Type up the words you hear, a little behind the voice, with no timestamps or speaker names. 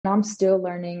I'm still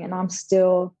learning and I'm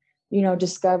still,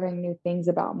 discovering new things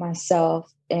about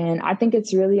myself. And I think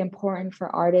it's really important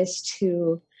for artists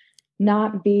to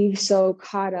not be so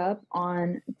caught up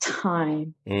on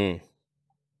time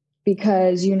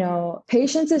because,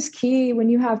 patience is key. When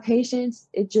you have patience,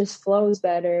 it just flows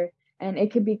better and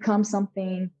it could become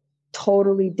something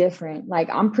totally different. Like,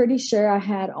 I'm pretty sure I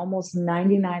had almost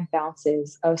 99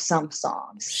 bounces of some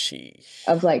songs. Sheesh.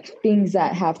 Of like things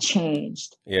that have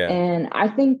changed. Yeah. And I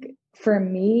think for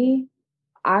me,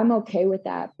 I'm okay with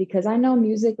that because I know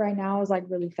music right now is like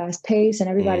really fast paced and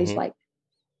everybody's like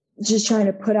just trying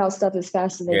to put out stuff as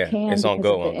fast as they can it's because on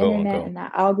go, of the on go, on internet go. and the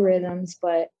algorithms.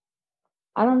 But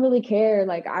I don't really care.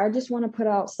 Like, I just want to put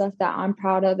out stuff that I'm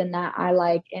proud of and that I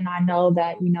like. And I know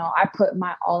that, I put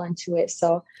my all into it.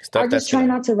 So I Stuff just that's try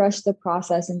gonna, not to rush the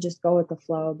process and just go with the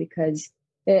flow because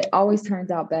it always turns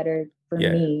out better for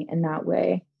me in that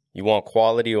way. You want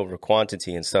quality over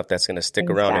quantity and stuff that's gonna stick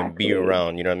around and be Exactly.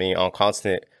 around, you know what I mean? On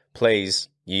constant plays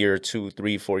year, 2,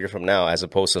 3, 4 years from now, as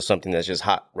opposed to something that's just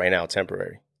hot right now,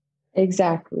 temporary.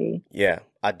 Exactly. Yeah,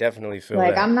 I definitely feel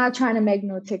Like, that. I'm not trying to make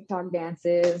no TikTok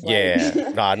dances. Like,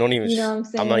 Yeah. Nah, I don't even, you know what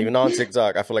I'm I'm not saying? even on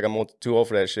TikTok. I feel like too old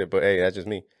for that shit, but hey, that's just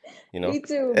me, you know? Me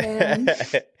too, man.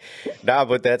 Nah,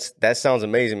 but that sounds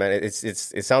amazing, man. It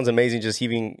sounds amazing just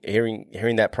hearing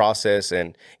that process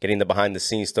and getting the behind the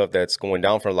scenes stuff that's going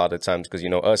down for a lot of times. Because,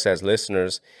 us as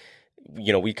listeners,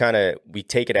 we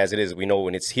take it as it is. We know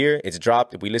when it's here, it's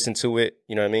dropped. If we listen to it,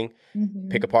 you know what I mean?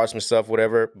 Pick apart some stuff,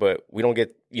 whatever, but we don't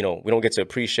get to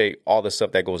appreciate all the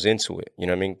stuff that goes into it. You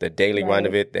know what I mean? The daily grind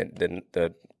of Right. it,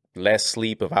 the less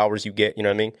sleep of hours you get, you know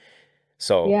what I mean?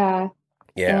 So, Yeah.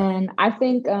 yeah. And I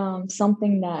think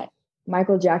something that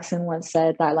Michael Jackson once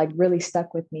said that like really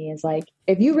stuck with me is like,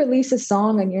 if you release a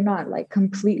song and you're not like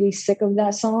completely sick of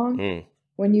that song,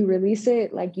 when you release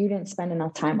it, like you didn't spend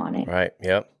enough time on it. Right.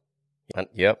 Yep.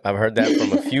 Yep. I've heard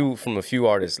that from a few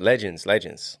artists,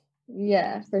 legends.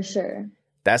 Yeah, for sure.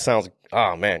 That sounds,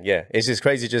 oh man, yeah. It's just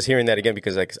crazy just hearing that again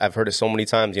because like I've heard it so many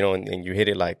times, and you hit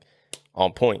it like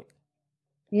on point.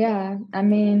 Yeah. I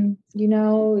mean,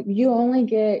 you only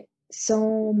get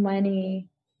so many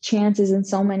chances and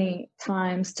so many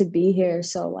times to be here.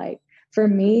 So like for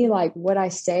me, like what I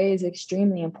say is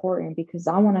extremely important because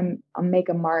I want to make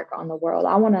a mark on the world.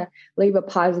 I want to leave a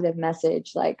positive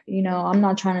message. Like, I'm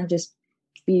not trying to just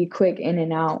be quick in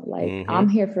and out. Like, I'm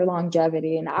here for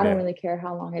longevity and I don't Yeah. really care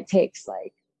how long it takes.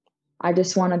 Like, I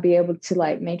just want to be able to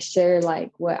like make sure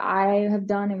like what I have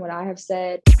done and what I have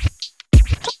said